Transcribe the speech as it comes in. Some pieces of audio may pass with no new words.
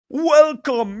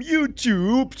Welcome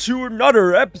YouTube to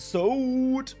another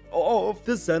episode of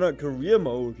the Senna Career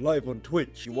Mode live on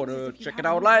Twitch. You wanna check it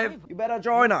out live? You better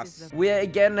join us. We are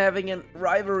again having a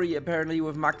rivalry apparently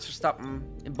with Max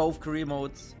Verstappen in both career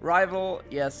modes. Rival,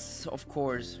 yes, of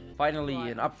course. Finally,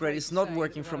 an upgrade is not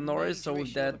working from Norris, so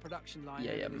with that,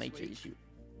 yeah, major issue.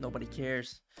 Nobody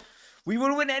cares. We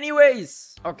will win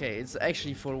anyways. Okay, it's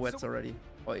actually full wets already.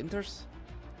 Or Inters?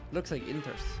 Looks like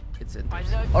Inters. It's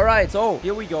Inters. Alright, so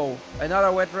here we go.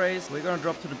 Another wet race. We're gonna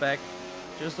drop to the back.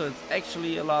 Just so it's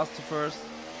actually a last to first.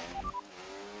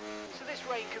 So this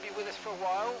rain could be with us for a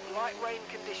while. Light rain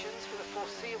conditions for the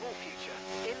foreseeable future.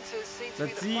 Inters seem to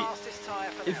be the fastest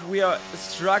tyre for if now. we are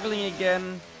struggling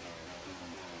again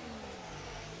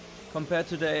compared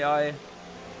to the AI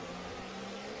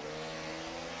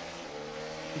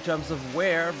in terms of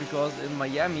wear, because in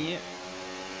Miami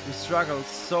we struggled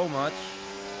so much.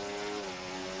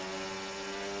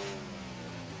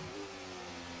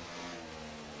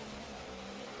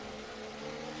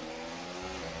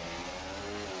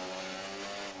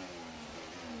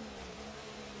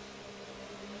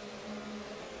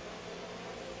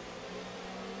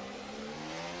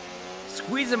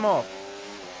 Squeeze him off.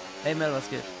 Hey Mel, was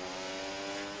geht?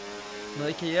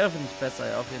 Neue Karriere finde ich besser,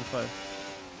 ja, auf jeden Fall.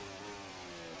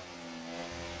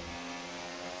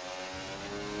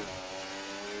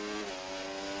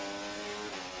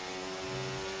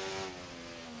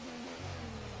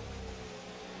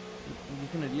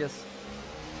 Different ideas.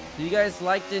 Do you guys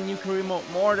like the new career mode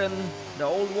more than the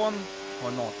old one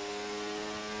or not?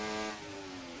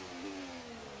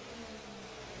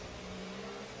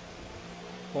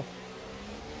 Oh.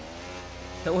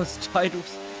 That was tight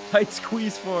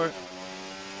squeeze for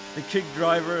the kick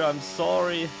driver. I'm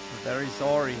sorry. Very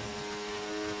sorry.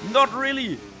 Not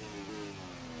really.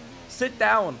 Sit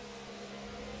down.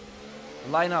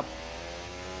 Line up.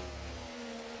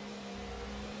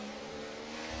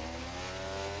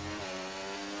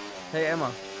 Hey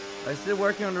Emma, are you still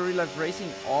working on the real life racing?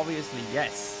 Obviously,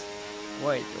 yes.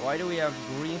 Wait, why do we have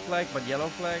green flag but yellow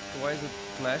flag? Why is it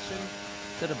flashing?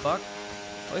 Is that a bug?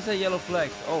 Why is that yellow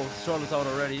flag? Oh, Stroll is out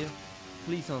already.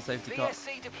 Please no safety car.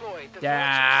 VSC deployed. The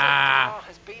Yeah. virtual safety car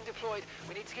has been deployed.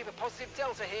 We need to keep a positive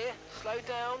delta here. Slow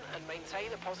down and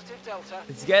maintain a positive delta.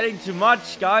 It's getting too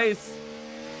much, guys.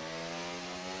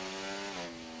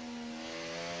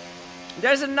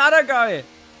 There's another guy.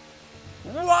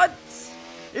 What?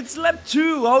 It's lap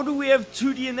 2. How do we have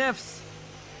 2 DNFs?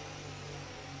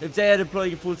 If they are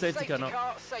deploying a full safety car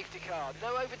now. Safety car.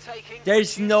 No overtaking.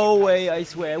 There's no way, I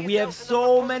swear. We have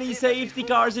so many safety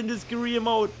cars in this career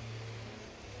mode.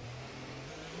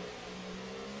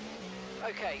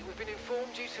 Okay, we've been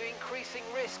informed due to increasing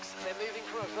risks, they're moving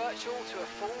from a virtual to a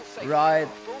full safety Right.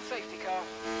 car. Full safety car.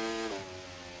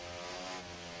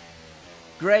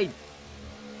 Great.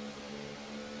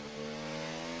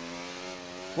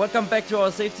 Welcome back to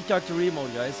our safety car career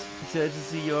mode, guys. Excited to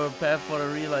see your path for the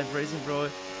real life racing pro.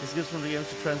 It's good from the games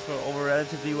to transfer over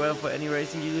relatively well for any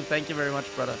racing user. Thank you very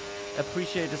much, brother.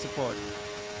 Appreciate the support.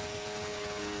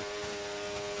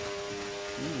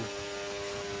 Ooh.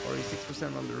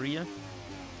 46% on the rear.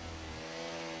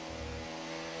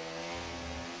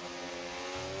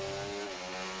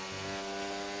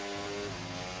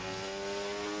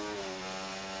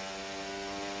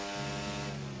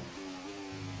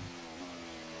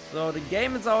 So the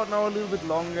game is out now a little bit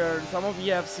longer. Some of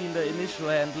you have seen the initial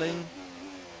handling.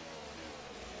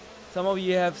 Some of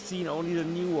you have seen only the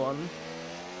new one.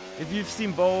 If you've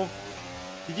seen both,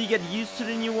 did you get used to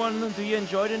the new one? Do you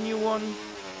enjoy the new one?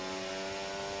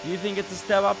 Do you think it's a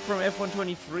step up from F1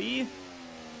 23?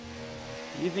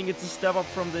 Do you think it's a step up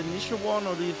from the initial one,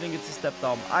 or do you think it's a step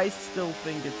down? I still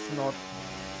think it's not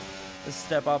a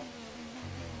step up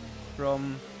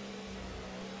from...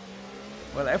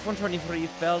 Well, F1 23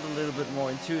 felt a little bit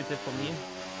more intuitive for me,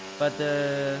 but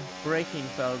the braking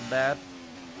felt bad.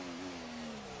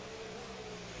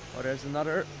 Oh, there's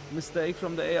another mistake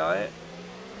from the AI.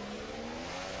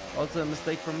 Also a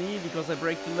mistake from me because I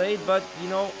braked too late, but you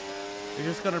know, we're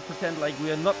just gonna pretend like we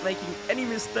are not making any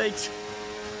mistakes.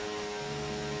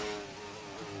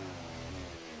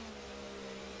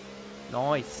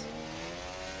 Nice.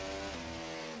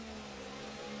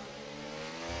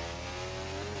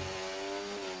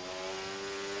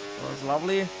 That was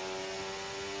lovely.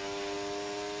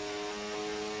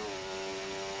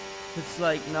 It's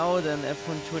like now then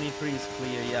F1 23 is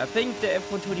clear. Yeah, I think the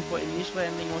F1 24 initial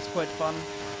landing was quite fun.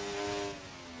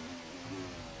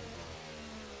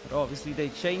 But obviously they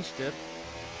changed it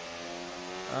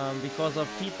because of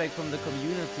feedback from the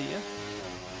community.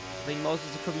 I think most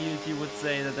of the community would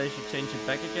say that they should change it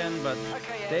back again, but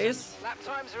there's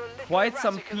quite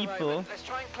some people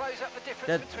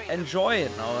that enjoy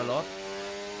it now a lot.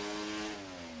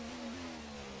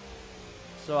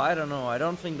 So I don't know. I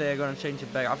don't think they're gonna change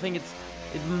it back. I think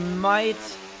it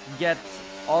might get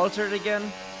altered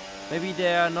again. Maybe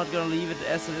they are not gonna leave it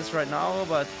as it is right now,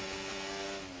 but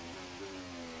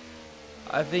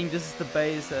I think this is the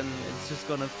base and it's just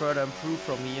gonna further improve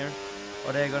from here.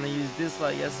 Or they're gonna use this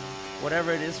like as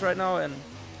whatever it is right now and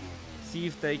see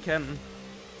if they can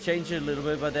change it a little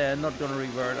bit, but they're not gonna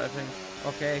revert, I think.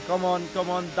 Okay, come on,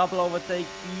 double overtake,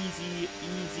 easy.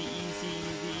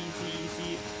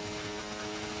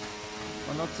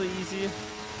 Or not so easy.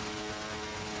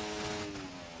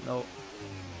 No.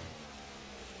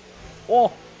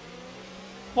 Oh!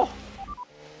 Oh!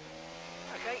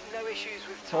 Okay, no issues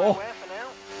with tyre wear for now.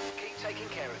 Keep taking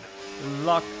care of them.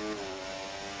 Luck.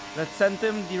 Let's send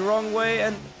them the wrong way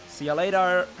and see you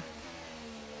later.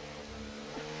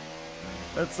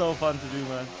 That's so fun to do,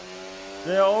 man.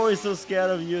 They're always so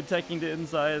scared of you attacking the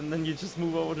inside and then you just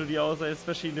move over to the outside,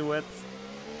 especially in the wets.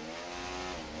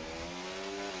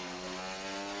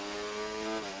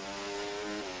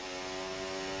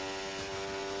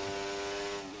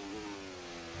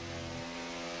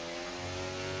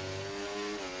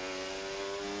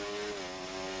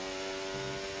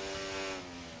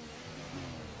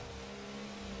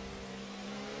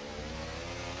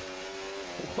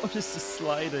 What is this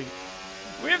sliding?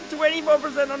 We have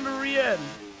 24% on the rear end.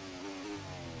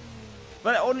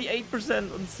 But only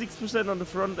 8% and 6% on the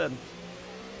front end.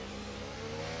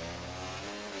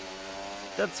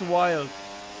 That's wild.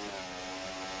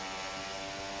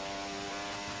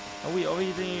 Are we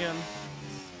overheating again?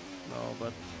 No,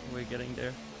 but we're getting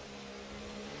there.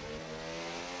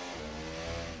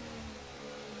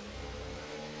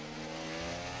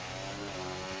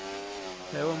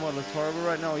 Tail model is horrible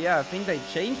right now. Yeah, I think they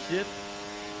changed it.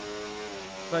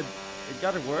 But it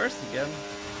got worse again.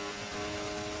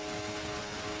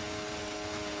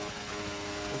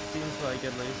 It seems like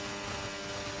at least.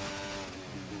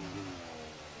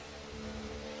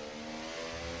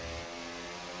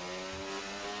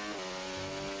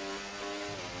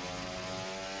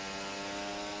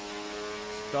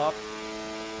 Stop.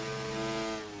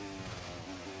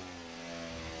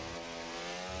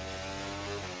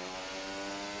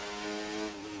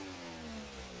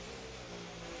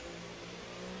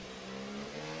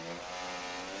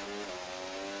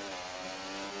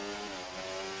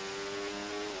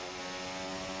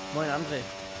 Moin André.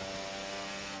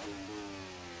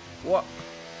 What?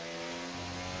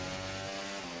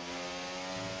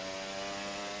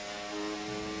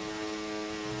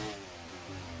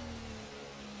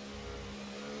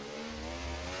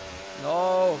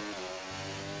 No.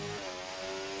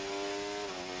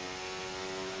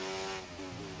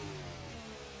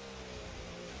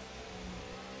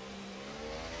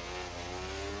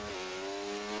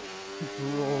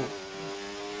 Bro.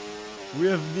 We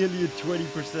have nearly a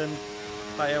 20%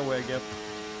 tire wear gap.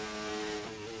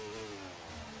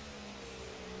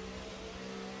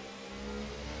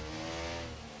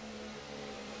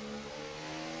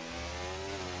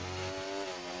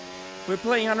 We're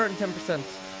playing 110%.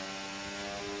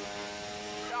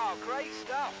 Oh, great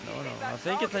stuff. No, I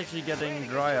think it's actually getting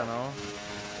drier now.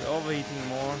 We're overheating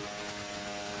more.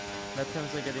 Lap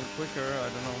times are getting quicker. I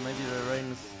don't know, maybe the rain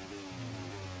is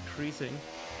increasing.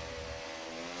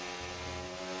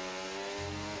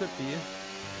 Could be.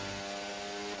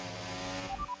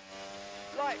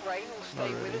 Light rain will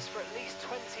stay with us for at least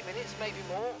 20 minutes, maybe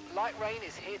more. Light rain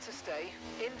is here to stay.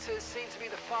 Inters seem to be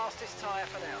the fastest tyre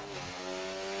for now.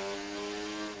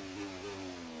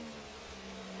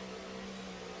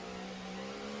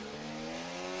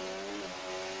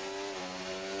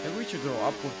 Maybe we should go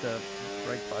up with the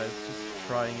brake bias, just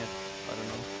trying it. I don't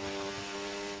know.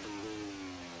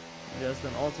 There's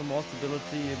then also more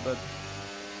stability, but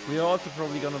we are also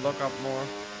probably gonna lock up more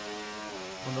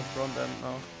on the front end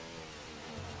now.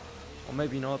 Or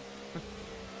maybe not.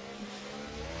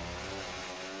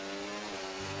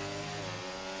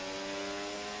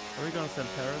 Are we gonna send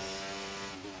Paris?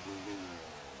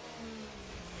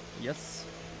 Yes.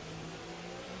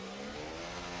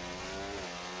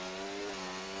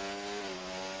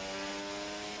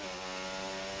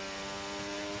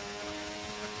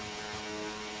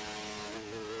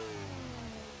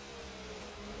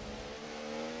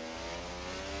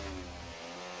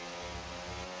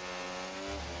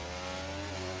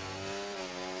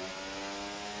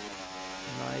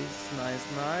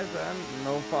 Nice, and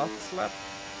no fast slap.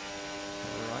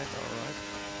 Alright.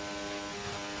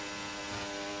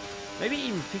 Maybe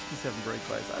even 57 brake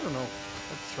bias, I don't know.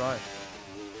 Let's try.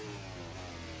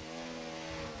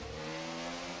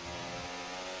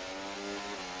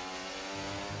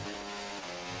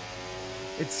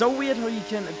 It's so weird how you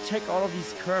can attack all of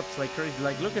these curbs like crazy.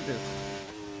 Like, look at this.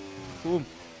 Boom.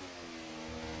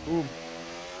 Boom.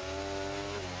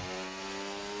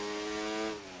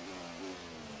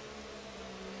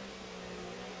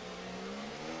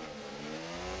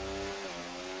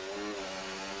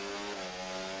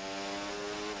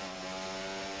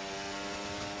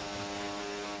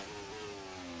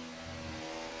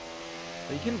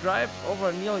 So you can drive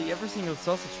over nearly every single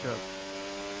sausage curb.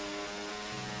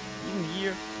 Even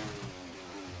here.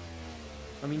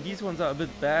 I mean, these ones are a bit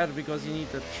bad because you need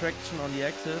the traction on the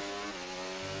exit.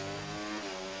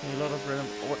 A lot of random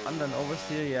under and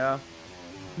oversteer, yeah.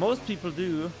 Most people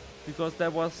do, because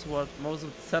that was what most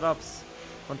of the setups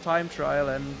on time trial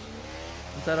and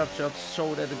the setup jobs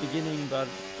showed at the beginning, but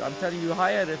I'm telling you,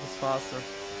 higher diff is faster.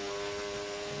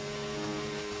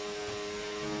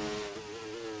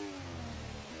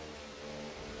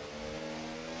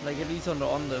 Like at least on the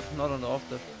on diff, not on the off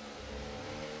diff.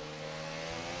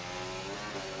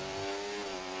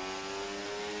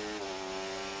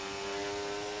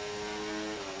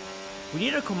 We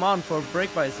need a command for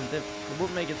brake bias and diff. It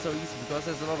would make it so easy because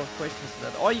there's a lot of questions to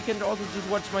that. Or you can also just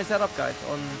watch my setup guide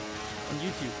on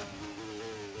YouTube.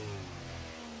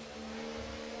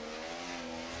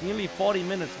 It's nearly 40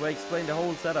 minutes where I explain the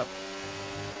whole setup.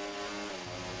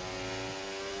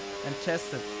 And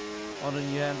test it on the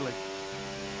new handling.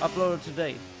 Uploaded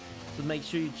today. So make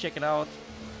sure you check it out.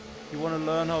 If you want to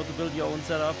learn how to build your own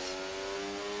setups.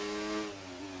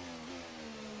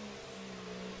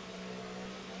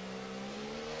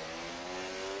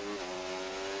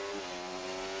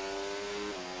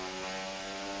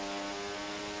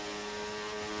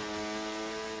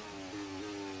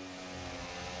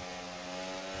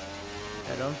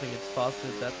 I don't think it's faster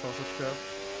with that sausage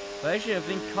curve. But actually I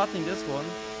think cutting this one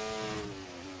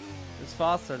is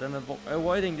faster than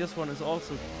avoiding this one is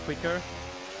also quicker.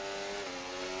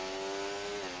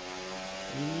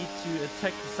 You need to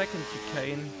attack the second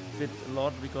chicane a bit a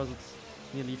lot because it's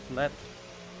nearly flat.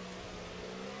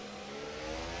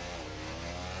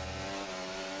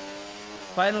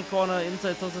 Final corner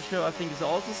inside sausage curve I think is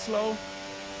also slow.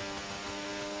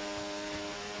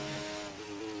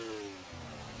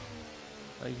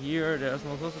 Here there's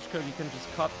no sausage curve, you can just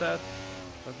cut that.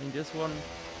 I think this one,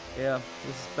 yeah,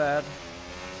 this is bad.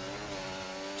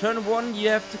 Turn 1 you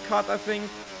have to cut, I think,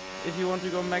 if you want to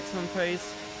go maximum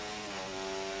pace.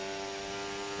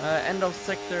 End of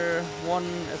sector 1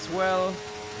 as well.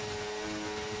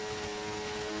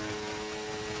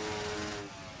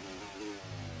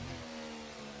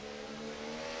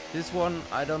 This one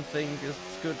I don't think is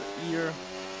good either.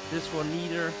 This one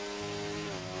neither.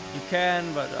 You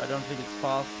can, but I don't think it's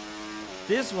fast.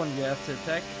 This one you have to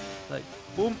attack. Like,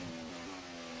 boom.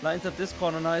 Lines up this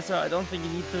corner nicer. I don't think you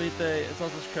need to hit the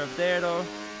sausage curve there though.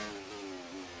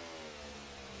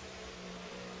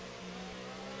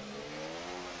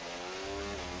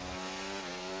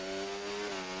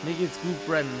 Maybe it's good,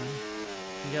 Brennan.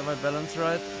 You get my balance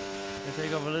right. I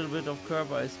take off a little bit of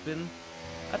curb, I spin.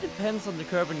 That depends on the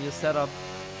curb in your setup.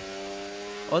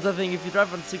 Also, I think if you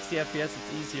drive on 60 FPS,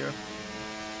 it's easier.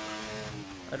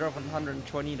 I drove on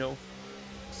 120 though,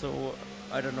 so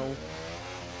I don't know.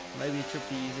 Maybe it should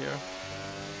be easier.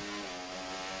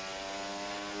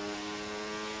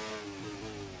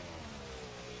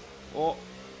 Oh.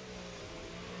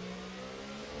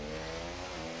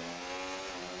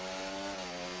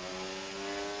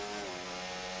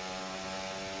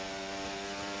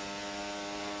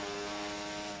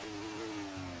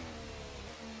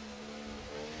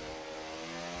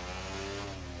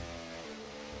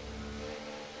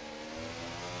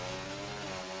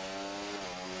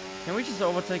 Can we just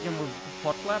overtake him with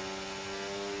hot lap?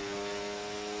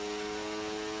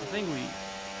 I think we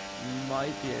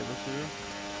might be able to.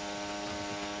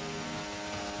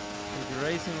 Take the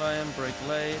racing line, brake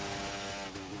late.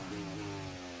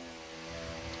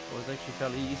 It was actually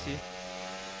fairly easy.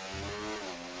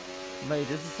 Mate,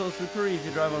 this is so slippery if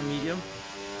you drive on medium.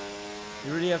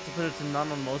 You really have to put it to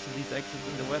none on most of these exits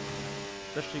in the wet.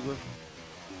 Especially with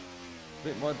a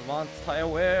bit more advanced tire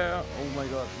wear. Oh my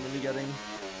god, really getting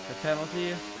the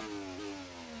penalty.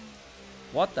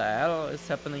 What the hell is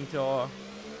happening to our...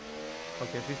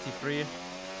 Okay, 53.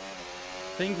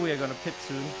 Think we are gonna pit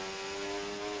soon.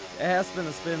 It has been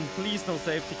a spin. Please no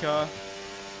safety car.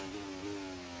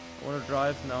 I wanna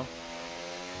drive now.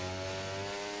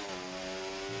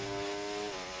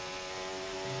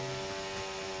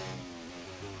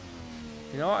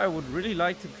 You know, I would really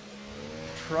like to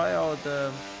try out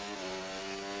the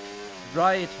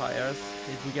dry tires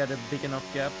if we get a big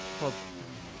enough gap for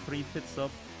 3 pit stop.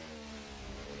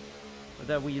 But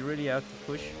that we really have to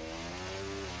push.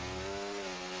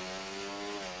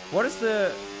 What is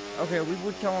the... Okay, we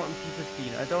would come out in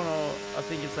P15. I don't know. I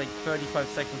think it's like 35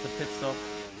 seconds of pit stop.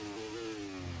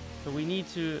 So we need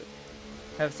to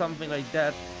have something like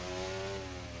that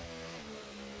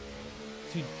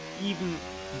to even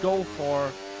go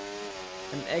for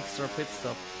an extra pit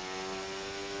stop.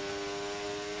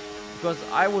 Because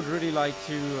I would really like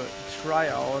to try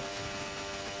out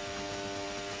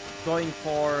going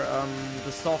for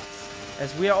the softs,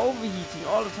 as we are overheating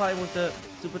all the time with the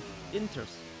stupid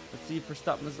inters. Let's see if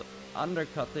Verstappen is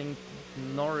undercutting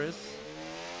Norris.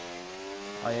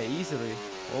 Oh yeah, easily.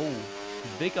 Oh,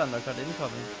 big undercut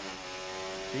incoming.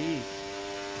 Jeez.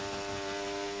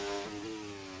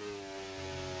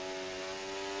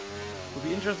 It'll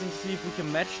be interesting to see if we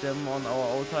can match them on our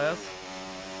old tires.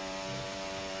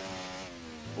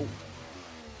 Oh.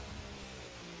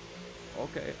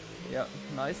 Okay. Yeah,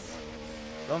 nice.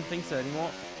 Don't think so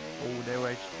anymore. Oh, they were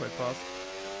actually quite fast.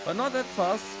 But not that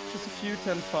fast, just a few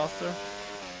tenths faster.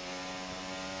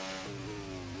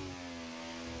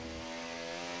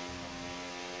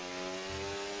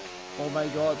 Oh my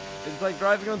god, it's like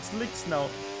driving on slicks now.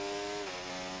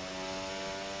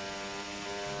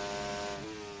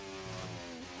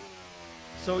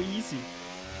 So easy.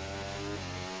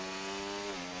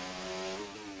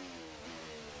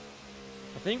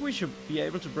 I think we should be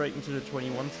able to break into the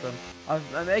 21s then.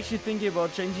 I'm actually thinking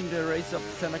about changing the race of the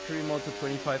Senna career mode to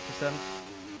 25%.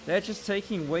 They're just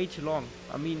taking way too long.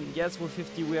 I mean, yes, with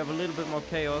 50 we have a little bit more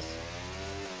chaos.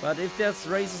 But if there's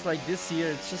races like this here,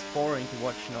 it's just boring to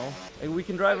watch, you know? And we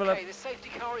can drive a lap. Okay, the safety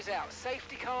car is out.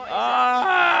 Safety car is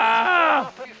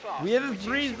out. Fast, We have a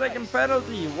 3-second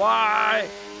penalty. Why?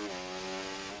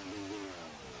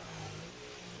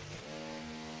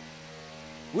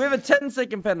 We have a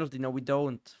 10-second penalty. No, we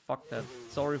don't. Fuck that.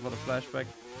 Sorry for the flashback.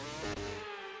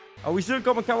 Are we still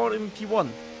gonna come out in P1?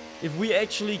 If we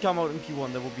actually come out in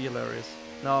P1, that would be hilarious.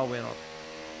 No, we're not.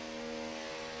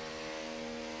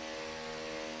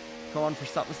 Come on,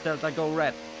 Verstappen, Delta, go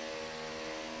red.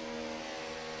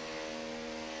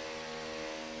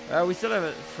 We still have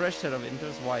a fresh set of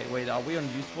inters. Why? Wait, are we on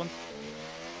used ones?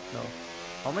 No.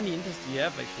 How many inters do you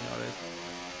have actually nowadays?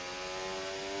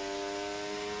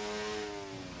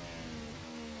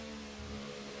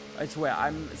 I swear,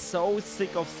 I'm so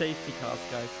sick of safety cars,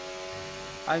 guys.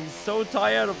 I'm so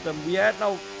tired of them. We had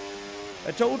now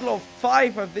a total of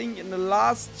 5, I think, in the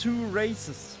last 2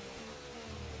 races.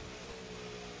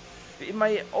 In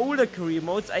my older career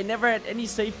modes, I never had any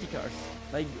safety cars.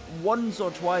 Like, once or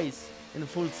twice in a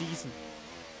full season.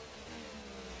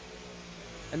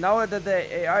 And now that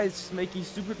the AI is just making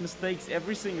stupid mistakes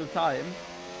every single time,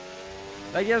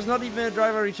 like there's not even a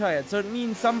driver retired, so it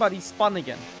means somebody spun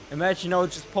again. Imagine now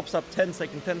it just pops up 10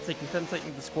 second, 10 second, 10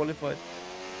 second disqualified.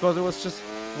 Because it was just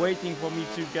waiting for me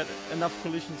to get enough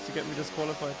collisions to get me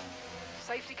disqualified.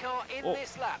 Safety car in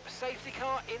this lap. Safety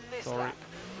car in this lap.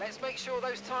 Let's make sure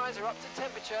those tyres are up to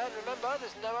temperature. And remember,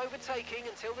 there's no overtaking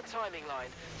until the timing line.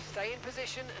 Stay in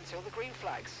position until the green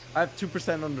flags. I have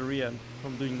 2% on the rear end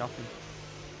from doing nothing.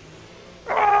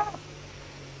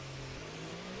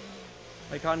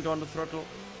 I can't go on the throttle.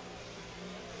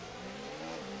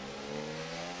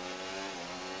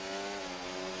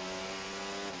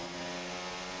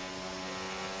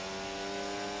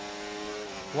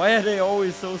 Why are they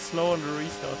always so slow on the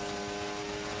restart?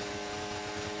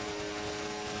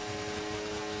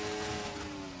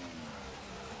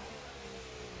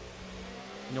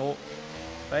 No,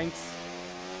 thanks.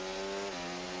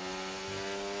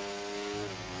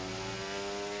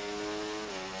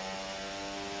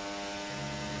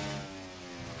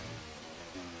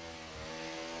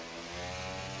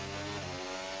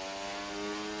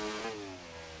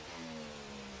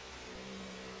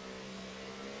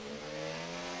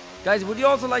 Guys, would you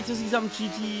also like to see some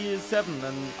GT7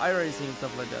 and iRacing and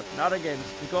stuff like that in other games?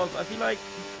 Because I feel like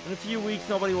in a few weeks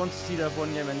nobody wants to see the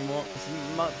F1 game anymore, as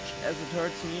much as it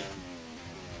hurts me.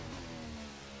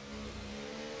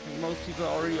 I think most people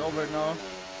are already over it now.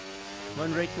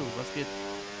 Moin Reku, was geht?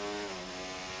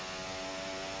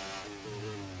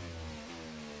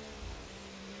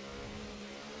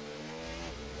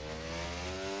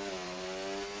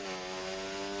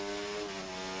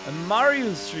 A Mario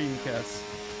streamcast.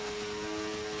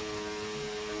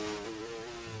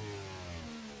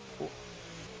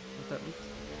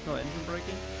 No engine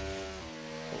braking.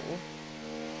 Oh.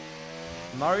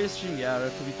 Mario stream, yeah,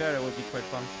 to be fair, that would be quite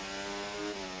fun.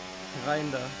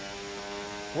 Rein da.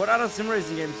 What other sim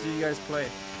racing games do you guys play?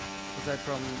 Aside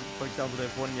from, for example, the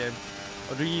F1 game?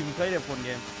 Or do you even play the F1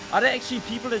 game? Are there actually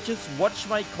people that just watch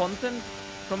my content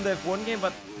from the F1 game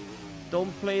but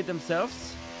don't play it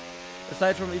themselves?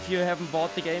 Aside from if you haven't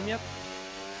bought the game yet?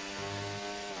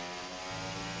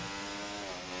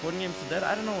 F1 games to that?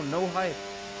 I don't know, no hype.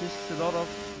 Just a lot of,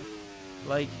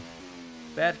 like,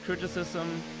 bad criticism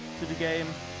to the game.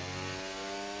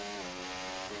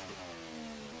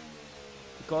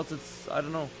 Because it's, I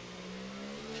don't know,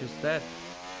 just that.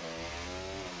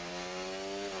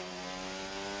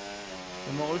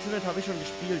 Nummer Ultimate habe ich schon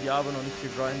gespielt, ja, aber noch nicht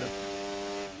gegrindet.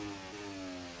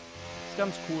 Ist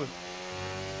ganz cool.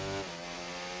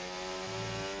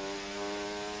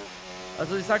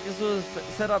 Also ich sag dir so,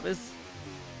 das Setup ist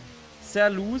sehr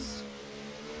loose,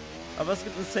 aber es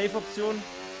gibt eine Save-Option.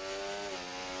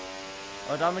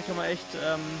 Aber damit kann man echt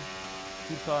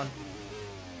gut fahren.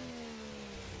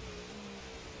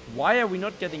 Why are we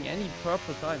not getting any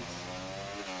purple times?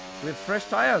 We have fresh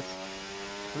tires.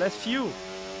 Less fuel.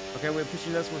 Okay, we're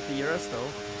pushing less with the ERS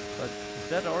though. But is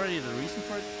that already the reason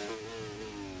for it?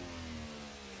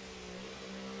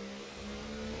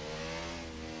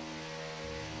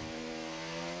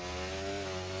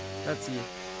 Let's see.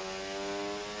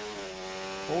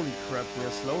 Holy crap, we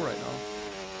are slow right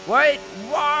now. Wait,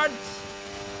 what?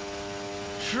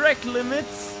 Track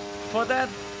limits for that?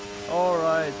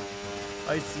 Alright.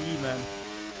 I see, man.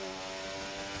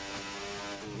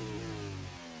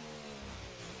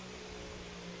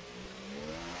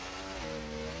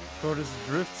 Bro, this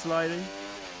drift sliding.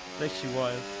 It's actually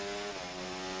wild.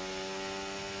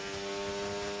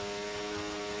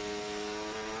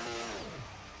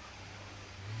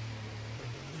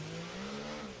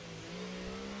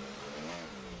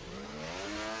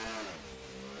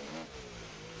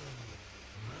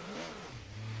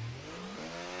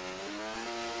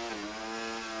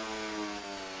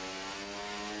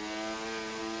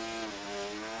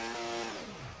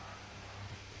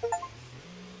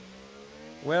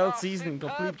 Well, season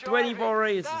complete, 24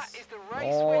 races.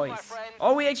 Nice.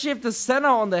 Oh, we actually have the Senna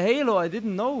on the Halo. I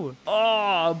didn't know.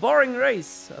 Oh, boring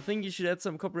race. I think you should add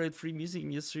some copyright-free music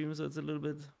in your stream so it's a little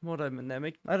bit more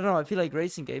dynamic. I don't know. I feel like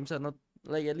racing games are not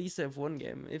like at least a F1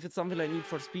 game. If it's something I need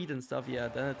for speed and stuff, yeah,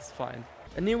 then it's fine.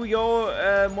 And here we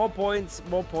go. More points,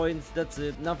 more points. That's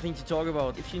it. Nothing to talk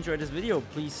about. If you enjoyed this video,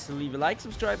 please leave a like,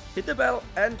 subscribe, hit the bell,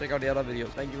 and check out the other videos.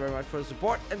 Thank you very much for the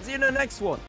support, and see you in the next one.